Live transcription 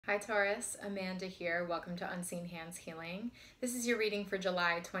Hi Taurus, Amanda here. Welcome to Unseen Hands Healing. This is your reading for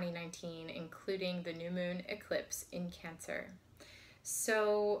July 2019, including the new moon eclipse in Cancer.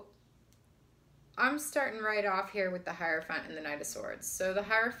 So I'm starting right off here with the Hierophant and the Knight of Swords. So the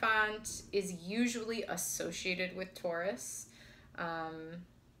Hierophant is usually associated with Taurus,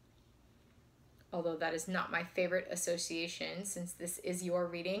 although that is not my favorite association since this is your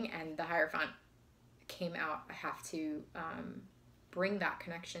reading and the Hierophant came out. I have to bring that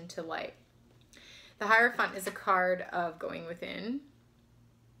connection to light. The Hierophant is a card of going within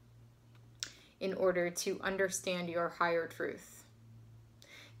in order to understand your higher truth.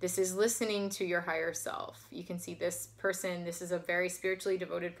 This is listening to your higher self. You can see this person, this is a very spiritually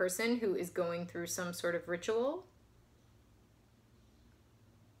devoted person who is going through some sort of ritual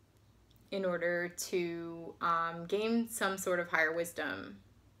in order to gain some sort of higher wisdom.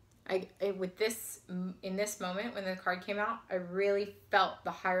 In this moment when the card came out, I really felt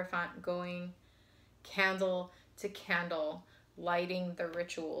the Hierophant going candle to candle, lighting the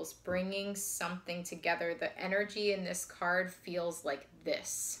rituals, bringing something together. The energy in this card feels like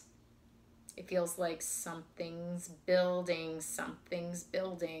this. It feels like something's building, something's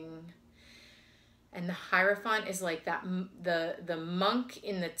building. And the Hierophant is like that, the monk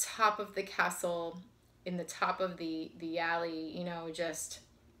in the top of the castle, in the top of the alley, you know, just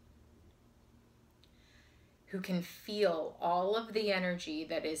who can feel all of the energy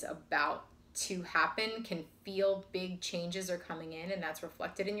that is about to happen, can feel big changes are coming in, and that's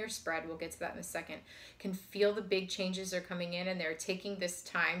reflected in your spread. We'll get to that in a second. Can feel the big changes are coming in, and they're taking this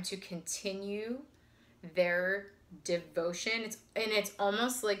time to continue their devotion. It's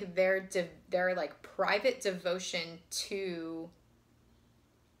almost like their like private devotion to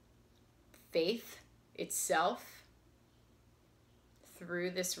faith itself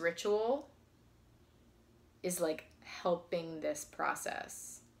through this ritual is like helping this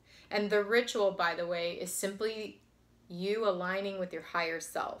process. And the ritual, by the way, is simply you aligning with your higher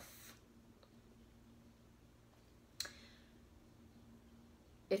self.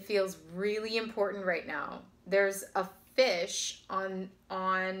 It feels really important right now. There's a fish on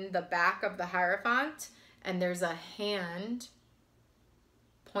the back of the Hierophant, and there's a hand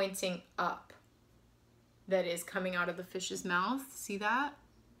pointing up that is coming out of the fish's mouth. See that?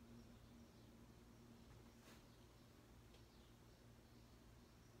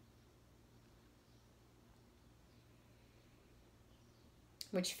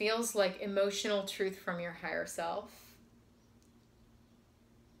 Which feels like emotional truth from your higher self.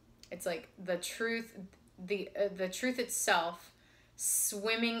 It's like the truth, the truth itself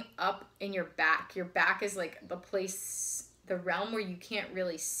swimming up in your back. Your back is like the place, the realm where you can't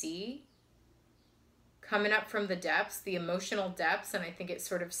really see. Coming up from the depths, the emotional depths, and I think it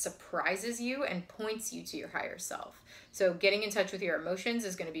sort of surprises you and points you to your higher self. So getting in touch with your emotions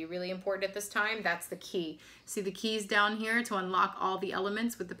is going to be really important at this time. That's the key. See the keys down here to unlock all the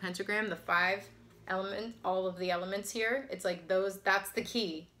elements with the pentagram, the 5 elements, all of the elements here. It's like those, that's the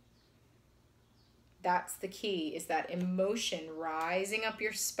key. That's the key, is that emotion rising up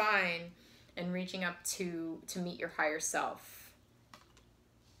your spine and reaching up to meet your higher self.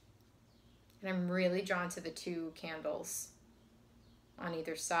 And I'm really drawn to the 2 candles on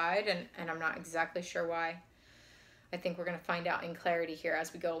either side, and I'm not exactly sure why. I think we're going to find out in clarity here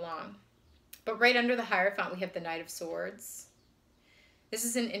as we go along. But right under the Hierophant, we have the Knight of Swords. This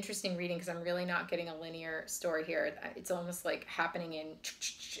is an interesting reading because I'm really not getting a linear story here. It's almost like happening in...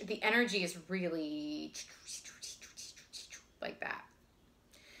 The energy is really like that.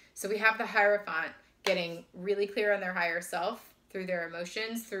 So we have the Hierophant getting really clear on their higher self, through their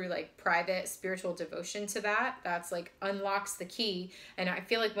emotions, through like private spiritual devotion to that. That's like unlocks the key. And I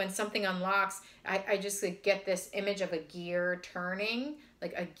feel like when something unlocks, I just like get this image of a gear turning,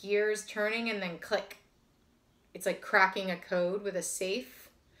 like a gear's turning and then click. It's like cracking a code with a safe.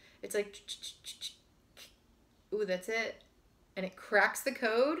 It's like, ooh, that's it. And it cracks the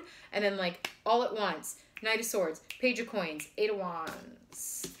code, and then like all at once, Knight of Swords, Page of Coins, 8 of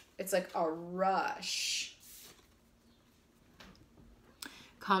Wands. It's like a rush.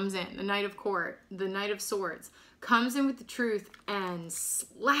 Comes in, the Knight of Swords comes in with the truth and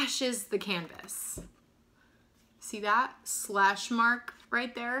slashes the canvas. See that slash mark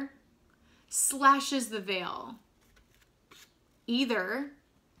right there? Slashes the veil. Either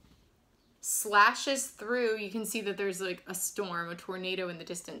slashes through, you can see that there's like a storm, a tornado in the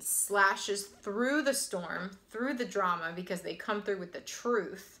distance, slashes through the storm, through the drama, because they come through with the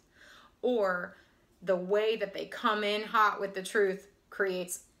truth, or the way that they come in hot with the truth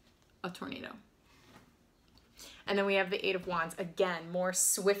creates a tornado. And then we have the 8 of Wands. Again, more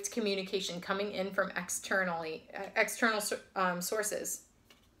swift communication coming in from external sources.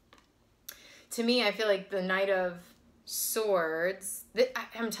 to me, I feel like the Knight of Swords,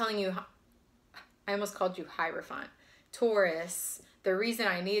 I'm telling you, I almost called you Hierophant. Taurus, the reason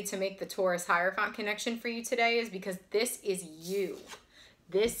I needed to make the Taurus Hierophant connection for you today is because this is you.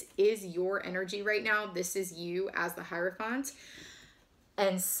 This is your energy right now. This is you as the Hierophant.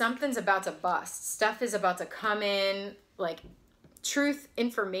 And something's about to bust. Stuff is about to come in, like truth,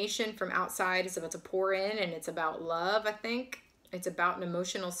 information from outside is about to pour in, and it's about love, I think. It's about an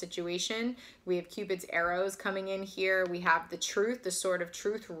emotional situation. We have Cupid's arrows coming in here. We have the truth, the sword of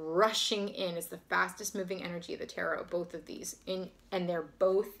truth rushing in. It's the fastest moving energy of the tarot, both of these. And they're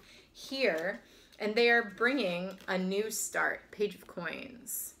both here. And they are bringing a new start. Page of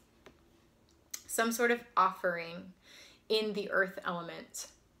Coins. Some sort of offering in the earth element.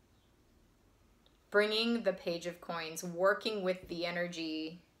 Bringing the Page of Coins. Working with the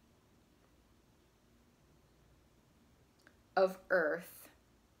energy of earth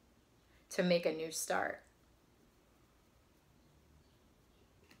to make a new start.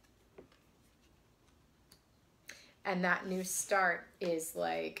 And that new start is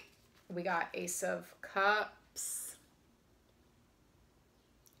like, we got Ace of Cups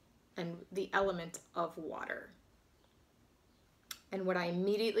and the element of water. And what I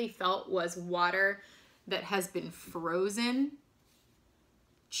immediately felt was water that has been frozen,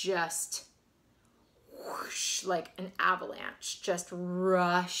 just whoosh, like an avalanche, just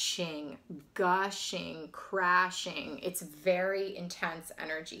rushing, gushing, crashing. It's very intense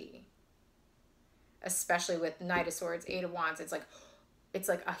energy, especially with Knight of Swords, Eight of Wands. It's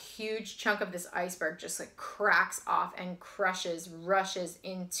like a huge chunk of this iceberg just like cracks off and crushes, rushes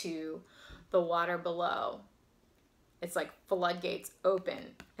into the water below. It's like floodgates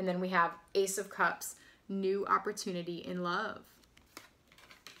open. And then we have Ace of Cups, new opportunity in love.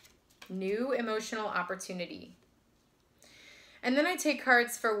 New emotional opportunity. And then I take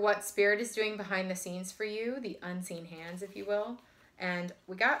cards for what Spirit is doing behind the scenes for you, the unseen hands, if you will. And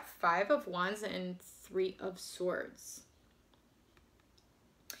we got 5 of Wands and 3 of Swords.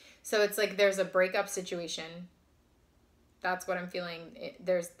 So it's like there's a breakup situation. That's what I'm feeling.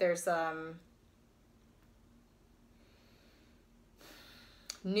 There's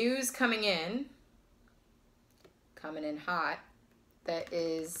news coming in hot, that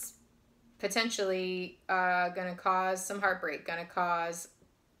is potentially gonna cause some heartbreak, gonna cause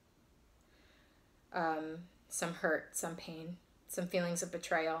some hurt, some pain, some feelings of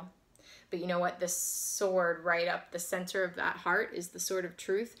betrayal. But you know what? The sword right up the center of that heart is the sword of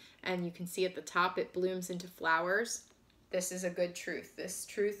truth. And you can see at the top, it blooms into flowers. This is a good truth. This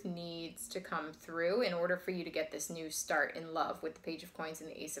truth needs to come through in order for you to get this new start in love with the Page of Coins and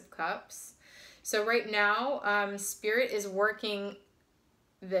the Ace of Cups. So right now, Spirit is working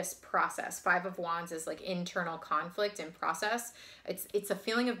this process. 5 of Wands is like internal conflict and process. It's a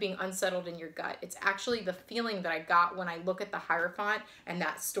feeling of being unsettled in your gut. It's actually the feeling that I got when I look at the Hierophant and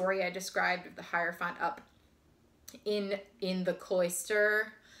that story I described of the Hierophant up in the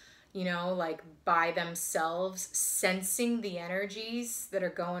cloister, you know, like by themselves, sensing the energies that are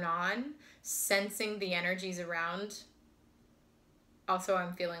going on, sensing the energies around. Also,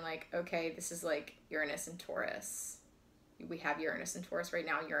 I'm feeling like, okay, this is like Uranus and Taurus. We have Uranus and Taurus right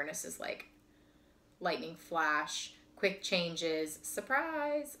now. Uranus is like lightning flash, quick changes,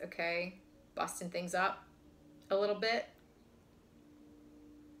 surprise, okay? Busting things up a little bit.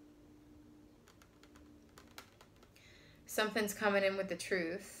 Something's coming in with the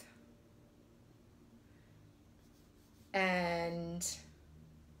truth. And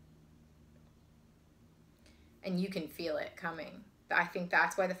you can feel it coming. I think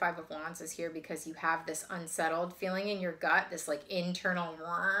that's why the 5 of Wands is here, because you have this unsettled feeling in your gut, this like internal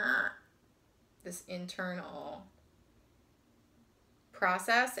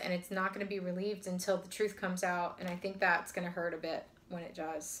process, and it's not going to be relieved until the truth comes out. And I think that's going to hurt a bit when it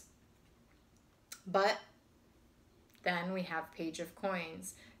does. But then we have Page of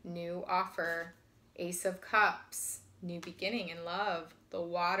Coins, new offer, Ace of Cups, new beginning in love, the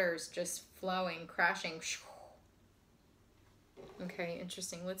waters just flowing, crashing. Okay,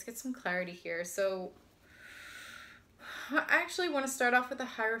 interesting. Let's get some clarity here. So I actually want to start off with the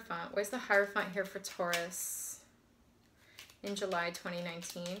Hierophant. Where's the Hierophant here for Taurus in July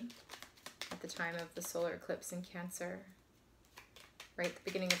 2019 at the time of the solar eclipse in Cancer? Right at the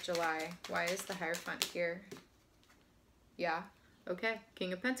beginning of July. Why is the Hierophant here? Yeah. Okay.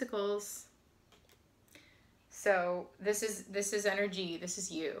 King of Pentacles. So this is energy. This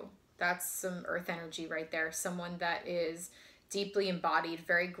is you. That's some earth energy right there. Someone that is deeply embodied,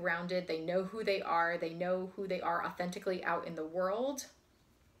 very grounded. They know who they are. They know who they are authentically out in the world.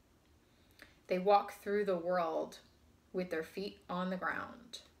 They walk through the world with their feet on the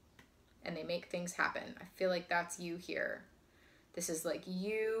ground. and they make things happen. I feel like that's you here. This is like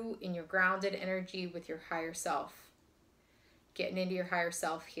you in your grounded energy with your higher self. Getting into your higher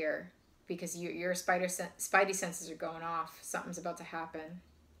self here, because your spidey senses are going off. Something's about to happen.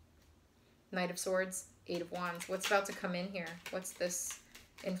 Knight of Swords, Eight of Wands. What's about to come in here? What's this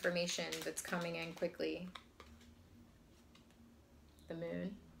information that's coming in quickly? The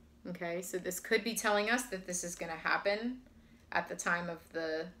Moon. Okay, so this could be telling us that this is going to happen at the time of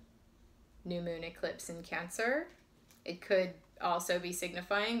the new moon eclipse in Cancer. It could also be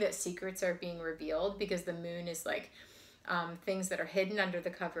signifying that secrets are being revealed, because the moon is like things that are hidden under the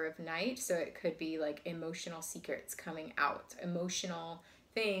cover of night. So it could be like emotional secrets coming out. Emotional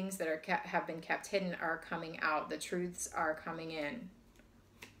things that are have been kept hidden are coming out. The truths are coming in.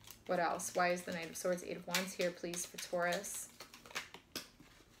 What else? Why is the Knight of Swords, Eight of Wands here, please, for Taurus?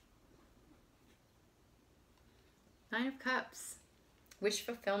 Nine of Cups. Wish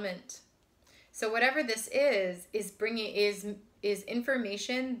fulfillment. So whatever this is bringing is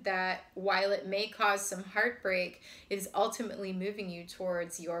information that, while it may cause some heartbreak, is ultimately moving you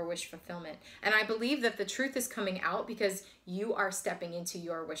towards your wish fulfillment. And I believe that the truth is coming out because you are stepping into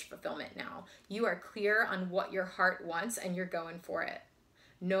your wish fulfillment now. You are clear on what your heart wants and you're going for it.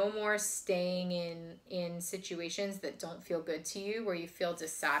 No more staying in situations that don't feel good to you, where you feel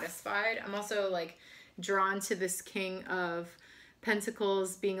dissatisfied. I'm also like drawn to this King of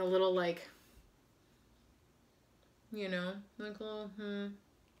Pentacles being a little like, you know, like a little,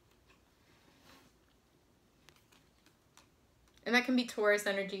 And that can be Taurus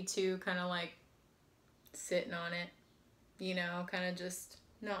energy too, kind of like sitting on it, you know, kind of just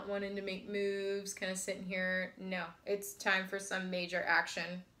not wanting to make moves, kind of sitting here. No, it's time for some major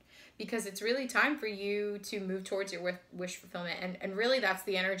action, because it's really time for you to move towards your wish fulfillment. And really that's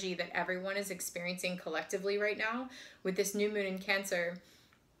the energy that everyone is experiencing collectively right now with this new moon in Cancer.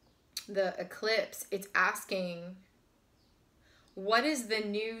 The eclipse, it's asking, what is the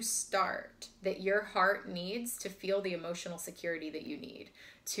new start that your heart needs to feel the emotional security that you need,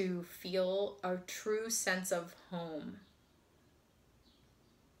 to feel a true sense of home?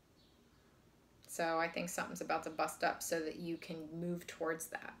 So I think something's about to bust up so that you can move towards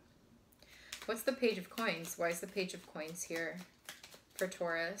that. What's the Page of Coins? Why is the Page of Coins here for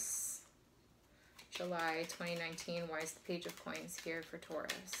Taurus? July 2019. Why is the Page of Coins here for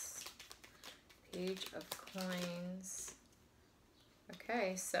Taurus? Page of Coins.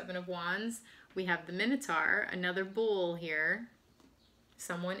 Okay, Seven of Wands. We have the Minotaur, another bull here.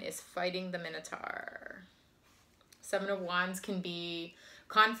 Someone is fighting the Minotaur. Seven of Wands can be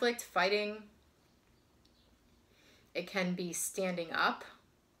conflict, fighting. It can be standing up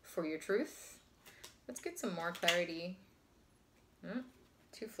for your truth. Let's get some more clarity.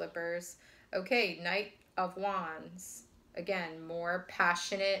 Two flippers. Okay, Knight of Wands. Again, more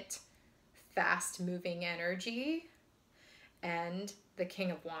passionate, fast-moving energy. And the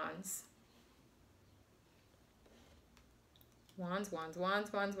King of Wands. Wands, wands,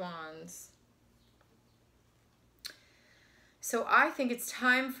 wands, wands, wands. So I think it's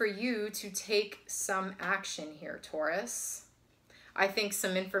time for you to take some action here, Taurus. I think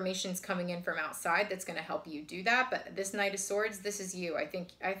some information's coming in from outside that's going to help you do that. But this Knight of Swords, this is you. I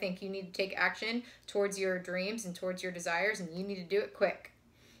think you need to take action towards your dreams and towards your desires, and you need to do it quick.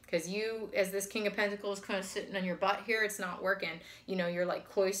 Because you, as this King of Pentacles, kind of sitting on your butt here, it's not working. You know, you're like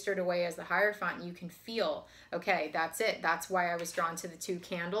cloistered away as the Hierophant, and you can feel, okay, that's it. That's why I was drawn to the two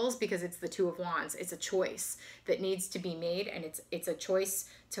candles, because it's the Two of Wands. It's a choice that needs to be made, and it's a choice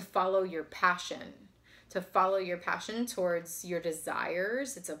to follow your passion. To follow your passion towards your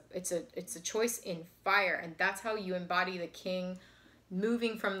desires. It's a choice in fire, and that's how you embody the King,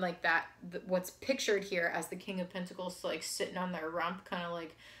 moving from like that, what's pictured here as the King of Pentacles, like sitting on their rump, kind of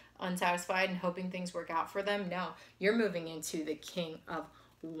like unsatisfied and hoping things work out for them. No, you're moving into the King of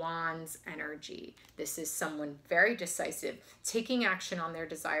Wands energy. This is someone very decisive, taking action on their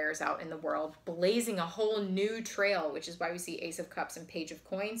desires out in the world, blazing a whole new trail, which is why we see Ace of Cups and Page of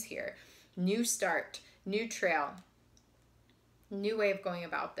Coins here. New start, new trail, new way of going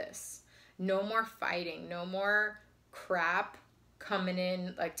about this. No more fighting, no more crap coming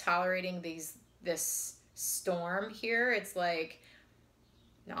in, like tolerating this storm here. It's like,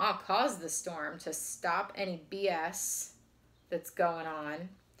 no, I'll cause the storm to stop any BS that's going on,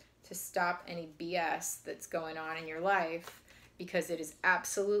 to stop any BS that's going on in your life, because it is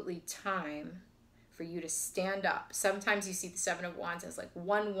absolutely time for you to stand up. Sometimes you see the Seven of Wands as like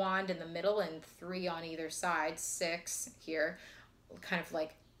one wand in the middle and three on either side, 6 here, kind of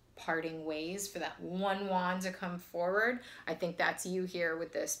like parting ways, for that one wand to come forward. I think that's you here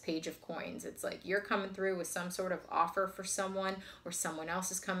with this Page of Coins. It's like you're coming through with some sort of offer for someone, or someone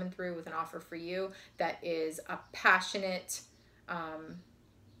else is coming through with an offer for you that is a passionate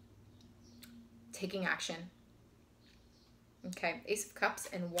taking action. Okay, Ace of Cups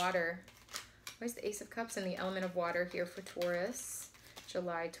and water. Where's the Ace of Cups and the element of water here for Taurus,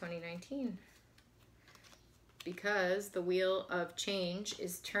 July 2019? Because the wheel of change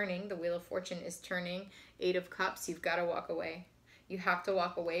is turning, the wheel of fortune is turning. Eight of Cups, you've got to walk away. You have to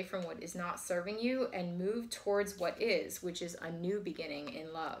walk away from what is not serving you and move towards what is, which is a new beginning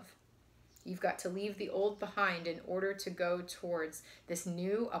in love. You've got to leave the old behind in order to go towards this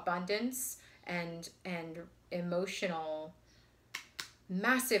new abundance and emotional,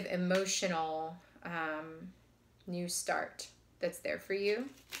 massive emotional new start that's there for you.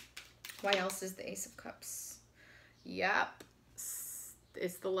 Why else is the Ace of Cups? Yep,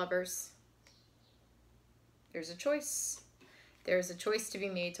 it's the Lovers. There's a choice. There's a choice to be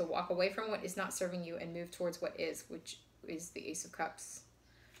made to walk away from what is not serving you and move towards what is, which is the Ace of Cups.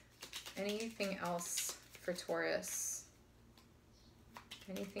 Anything else for Taurus?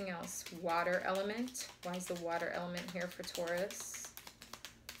 Anything else? Water element. Why is the water element here for Taurus?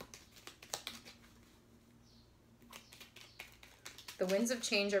 The winds of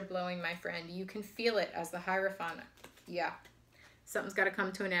change are blowing, my friend. You can feel it as the Hierophant. Yeah. Something's got to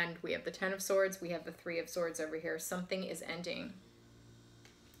come to an end. We have the Ten of Swords. We have the Three of Swords over here. Something is ending.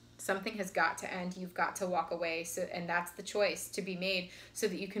 Something has got to end. You've got to walk away. And that's the choice to be made so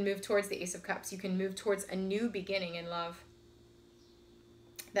that you can move towards the Ace of Cups. You can move towards a new beginning in love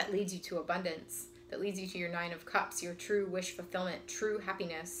that leads you to abundance, that leads you to your Nine of Cups, your true wish fulfillment, true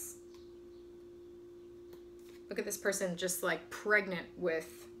happiness. Look at this person just like pregnant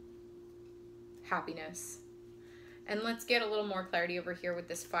with happiness. And let's get a little more clarity over here with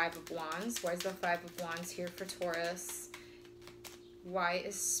this Five of Wands. Why is the Five of Wands here for Taurus? Why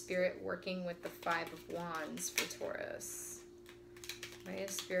is Spirit working with the Five of Wands for Taurus? Why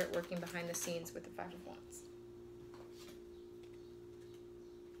is Spirit working behind the scenes with the Five of Wands?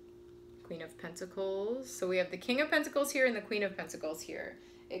 Queen of Pentacles. So we have the King of Pentacles here and the Queen of Pentacles here.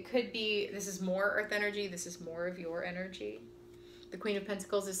 It could be, this is more earth energy, this is more of your energy. The Queen of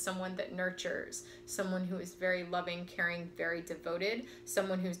Pentacles is someone that nurtures, someone who is very loving, caring, very devoted,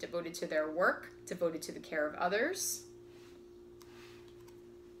 someone who's devoted to their work, devoted to the care of others.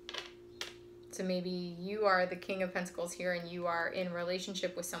 So maybe you are the King of Pentacles here and you are in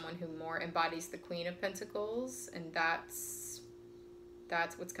relationship with someone who more embodies the Queen of Pentacles, and that's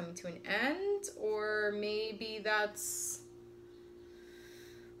what's coming to an end. Or maybe that's,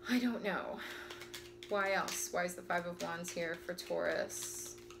 I don't know. Why else? Why is the Five of Wands here for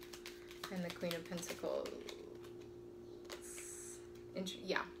Taurus and the Queen of Pentacles?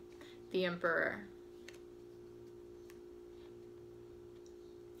 Yeah, the Emperor.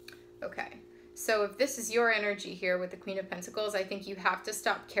 Okay, so if this is your energy here with the Queen of Pentacles, I think you have to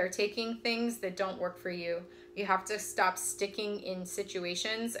stop caretaking things that don't work for you. You have to stop sticking in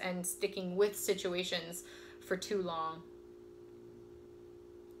situations and sticking with situations for too long.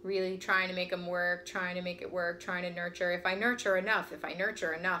 Really trying to make them work, trying to make it work, trying to nurture. If I nurture enough,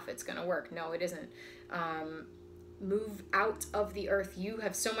 it's going to work. No, it isn't. Move out of the earth. You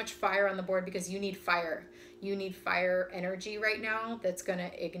have so much fire on the board because you need fire. You need fire energy right now that's going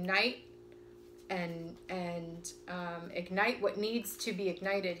to ignite and ignite what needs to be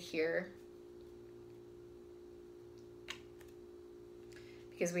ignited here.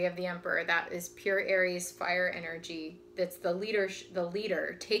 Because we have the Emperor, that is pure Aries fire energy. That's the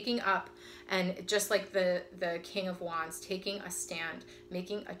leader taking up, and just like the King of Wands, taking a stand,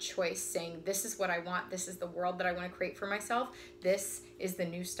 making a choice, saying, this is what I want, this is the world that I want to create for myself, this is the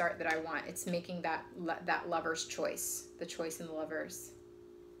new start that I want. It's making that lover's choice, the choice in the Lovers.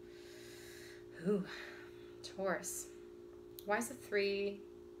 Ooh, Taurus. Why is the Three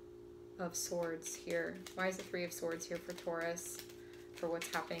of Swords here? Why is the Three of Swords here for Taurus? For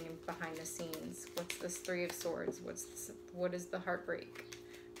what's happening behind the scenes. What's this Three of Swords? What is the heartbreak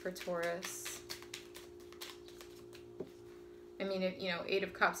for Taurus? I mean, Eight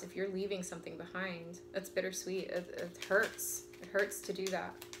of Cups, if you're leaving something behind, that's bittersweet. It hurts. It hurts to do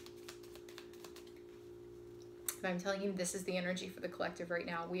that. But I'm telling you, this is the energy for the collective right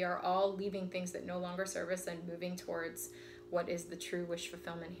now. We are all leaving things that no longer serve us and moving towards what is the true wish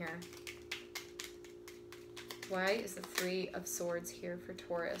fulfillment here. Why is the Three of Swords here for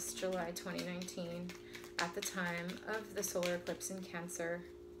Taurus, July 2019, at the time of the solar eclipse in Cancer?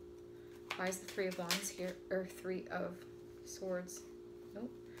 Why is the Three of Wands here, or Three of Swords? Nope.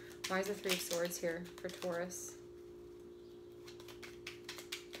 Why is the Three of Swords here for Taurus?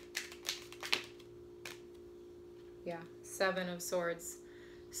 Yeah, 7 of Swords.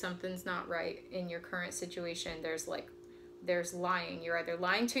 Something's not right in your current situation. There's lying. You're either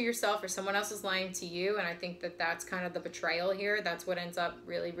lying to yourself or someone else is lying to you. And I think that that's kind of the betrayal here. That's what ends up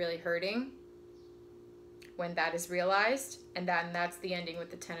really, really hurting when that is realized. And that's the ending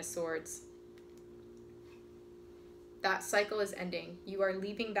with the 10 of Swords. That cycle is ending. You are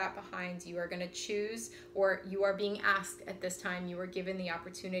leaving that behind. You are going to choose, or you are being asked at this time, you are given the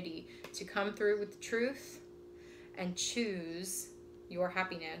opportunity to come through with the truth and choose your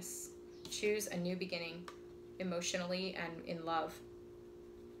happiness. Choose a new beginning, emotionally and in love.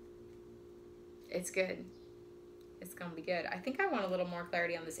 It's good. It's going to be good. I think I want a little more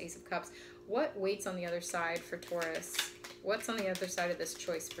clarity on this Ace of Cups. What waits on the other side for Taurus? What's on the other side of this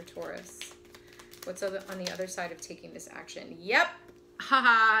choice for Taurus? What's on the other side of taking this action? Yep.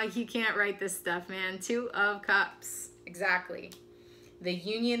 Haha, you can't write this stuff, man. 2 of Cups. Exactly. The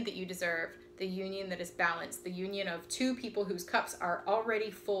union that you deserve. The union that is balanced. The union of 2 people whose cups are already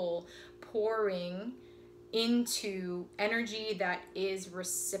full, pouring into energy that is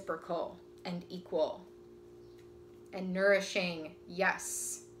reciprocal and equal and nourishing.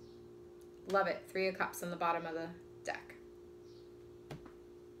 Yes. Love it. 3 of Cups on the bottom of the deck.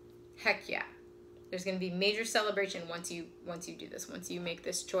 Heck yeah. There's going to be major celebration once you do this. Once you make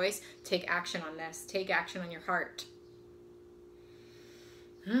this choice, take action on this. Take action on your heart.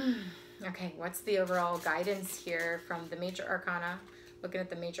 Okay, what's the overall guidance here from the Major Arcana? Looking at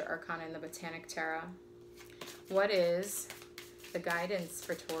the Major Arcana in the Botanic Tarot. What is the guidance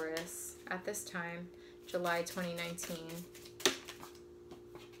for Taurus at this time, July 2019?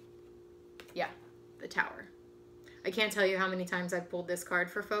 Yeah, the Tower. I can't tell you how many times I've pulled this card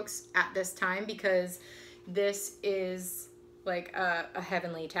for folks at this time, because this is like a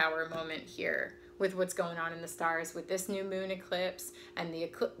heavenly tower moment here with what's going on in the stars with this new moon eclipse and the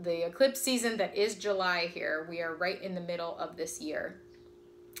eclipse season that is July here. We are right in the middle of this year.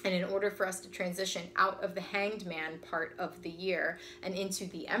 And in order for us to transition out of the Hanged Man part of the year and into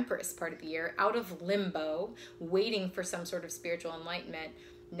the Empress part of the year, out of limbo, waiting for some sort of spiritual enlightenment,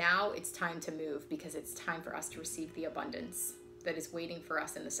 now it's time to move, because it's time for us to receive the abundance that is waiting for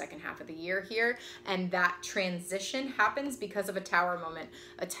us in the second half of the year here. And that transition happens because of a tower moment.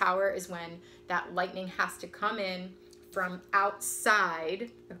 A tower is when that lightning has to come in from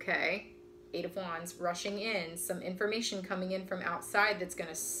outside, okay? 8 of Wands rushing in, some information coming in from outside that's going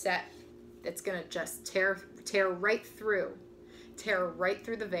to just tear right through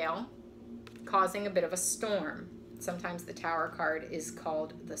the veil, causing a bit of a storm. Sometimes the Tower card is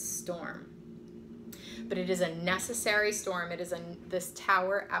called the storm. But it is a necessary storm. This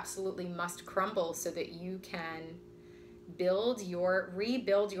tower absolutely must crumble so that you can rebuild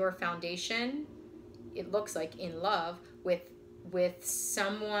your foundation. It looks like in love with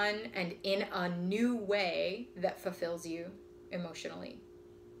someone and in a new way that fulfills you emotionally.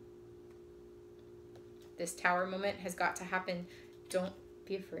 This tower moment has got to happen. Don't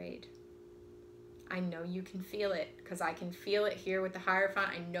be afraid. I know you can feel it, because I can feel it here with the Hierophant.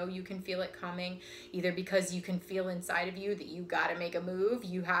 I know you can feel it coming, either because you can feel inside of you that you got to make a move,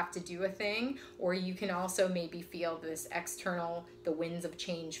 you have to do a thing, or you can also maybe feel this external, the winds of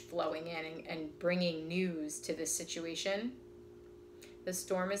change flowing in and bringing news to this situation. The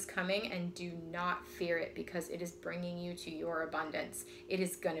storm is coming, and do not fear it, because it is bringing you to your abundance. It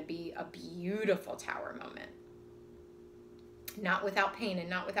is going to be a beautiful tower moment. Not without pain and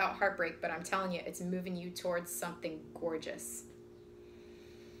not without heartbreak, but I'm telling you, it's moving you towards something gorgeous.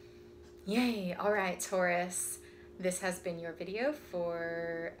 Yay. All right, Taurus. This has been your video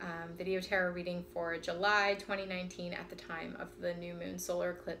for video tarot reading for July 2019 at the time of the new moon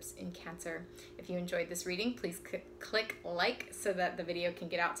solar eclipse in Cancer. If you enjoyed this reading, please click like so that the video can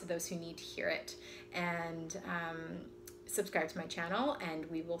get out to those who need to hear it. And subscribe to my channel, and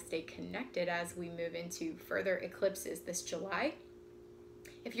we will stay connected as we move into further eclipses this July.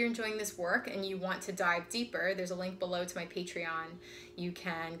 If you're enjoying this work and you want to dive deeper, there's a link below to my Patreon. You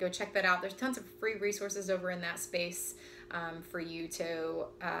can go check that out. There's tons of free resources over in that space for you to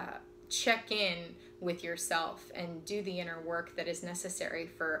check in with yourself and do the inner work that is necessary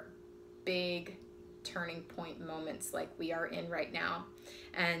for big turning point moments like we are in right now.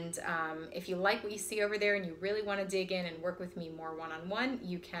 And if you like what you see over there and you really want to dig in and work with me more one-on-one,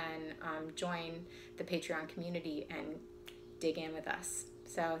 you can join the Patreon community and dig in with us.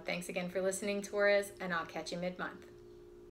 So thanks again for listening, Taurus, and I'll catch you mid-month.